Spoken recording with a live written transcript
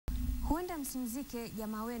Huenda msimzike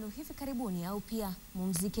jamaa wenu hivi karibuni au pia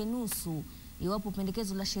mumzike nusu iwapo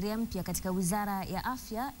pendekezo la sheria mpya katika Wizara ya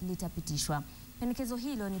Afya litapitishwa. Pendekezo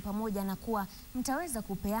hilo ni pamoja na kuwa mtaweza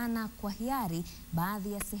kupeana kwa hiari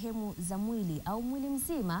baadhi ya sehemu za mwili au mwili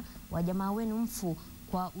mzima wa jamaa wenu mfu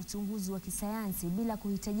kwa uchunguzi wa kisayansi bila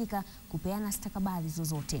kuhitajika kupeana stakabadhi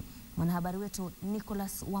zozote. Mwanahabari wetu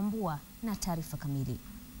Nicholas Wambua na taarifa kamili.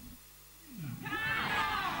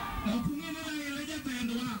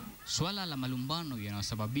 Swala la malumbano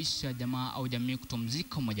yanayosababisha jamaa au jamii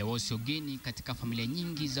kutomzika mmoja wao sio geni katika familia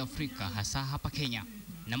nyingi za Afrika, hasa hapa Kenya.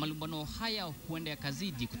 Na malumbano haya huenda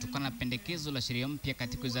yakazidi kutokana na pendekezo la sheria mpya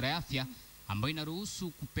katika Wizara ya Afya ambayo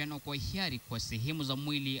inaruhusu kupeana kwa hiari kwa sehemu za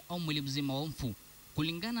mwili au mwili mzima wa mfu.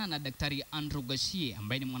 Kulingana na Daktari Andrew Gashie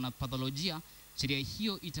ambaye ni mwanapatholojia, sheria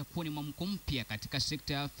hiyo itakuwa ni mwamko mpya katika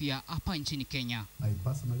sekta ya afya hapa nchini Kenya. I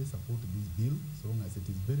personally support this bill so long as it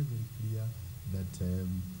is very clear that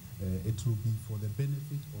it will be for the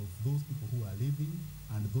benefit of those people who are living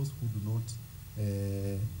and those who do not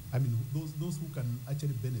those who can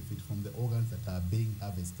actually benefit from the organs that are being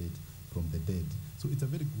harvested from the dead. So it's a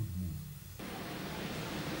very good move.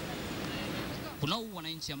 Kuna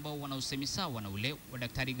wananchi ambao wana usemi sawa na ule wa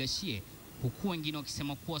Daktari Gashie, huku wengine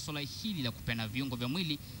wakisema kuwa swala hili la kupeana viungo vya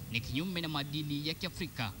mwili ni kinyume na maadili ya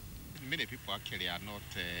Kiafrika. Many people actually are not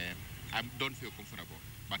I don't feel comfortable,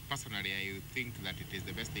 but personally I think that it is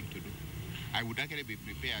the best thing to do. I would actually be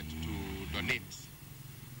prepared to donate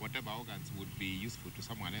whatever organs would be useful to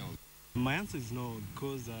someone else. My answer is no,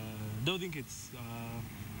 because I don't think it's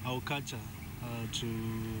our culture to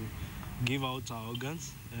give out our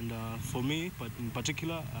organs, and for me, but in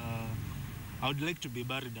particular, I would like to be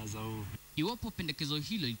buried as a whole. Iwapo pendekezo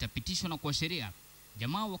hilo litapitishwa na kwa sheria,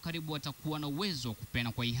 jamaa wa karibu watakuwa na uwezo wa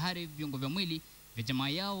kupeana kwa hiari viungo vya mwili vya jamaa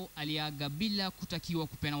yao aliaga bila kutakiwa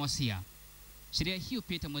kupeana wasia. Sheria hiyo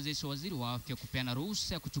pia itamwezesha Waziri wa Afya kupeana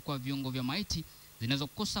ruhusa ya kuchukua viungo vya maiti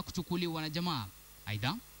zinazokosa kuchukuliwa na jamaa.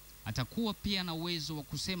 Aidha, atakuwa pia na uwezo wa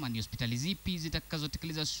kusema ni hospitali zipi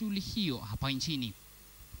zitakazotekeleza shughuli hiyo hapa nchini.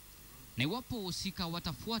 Na iwapo wahusika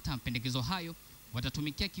watafuata pendekezo hayo,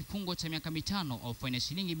 watatumikia kifungo cha miaka 5 au faini ya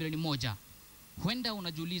shilingi milioni 1. Huenda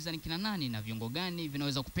unajiuliza ni kina nani na viungo gani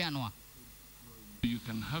vinaweza kupeanwa. You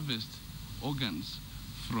can harvest organs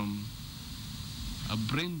from a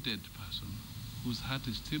brain dead person whose heart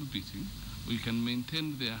is still beating, or you can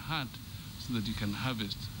maintain their heart so that you can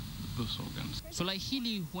harvest those organs. Swala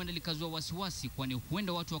hili huenda likazua wasiwasi, kwani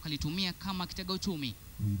huenda watu wakalitumia kama kitega uchumi.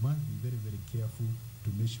 We must be very careful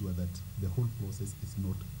to make sure that the whole process is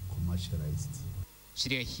not commercialized.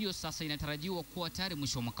 Sheria hiyo sasa inatarajiwa kuwa tayari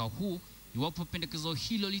mwisho wa mwaka huu iwapo pendekezo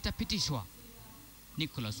hilo litapitishwa.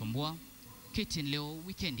 Nicholas Wambua, KTN leo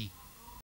wikendi.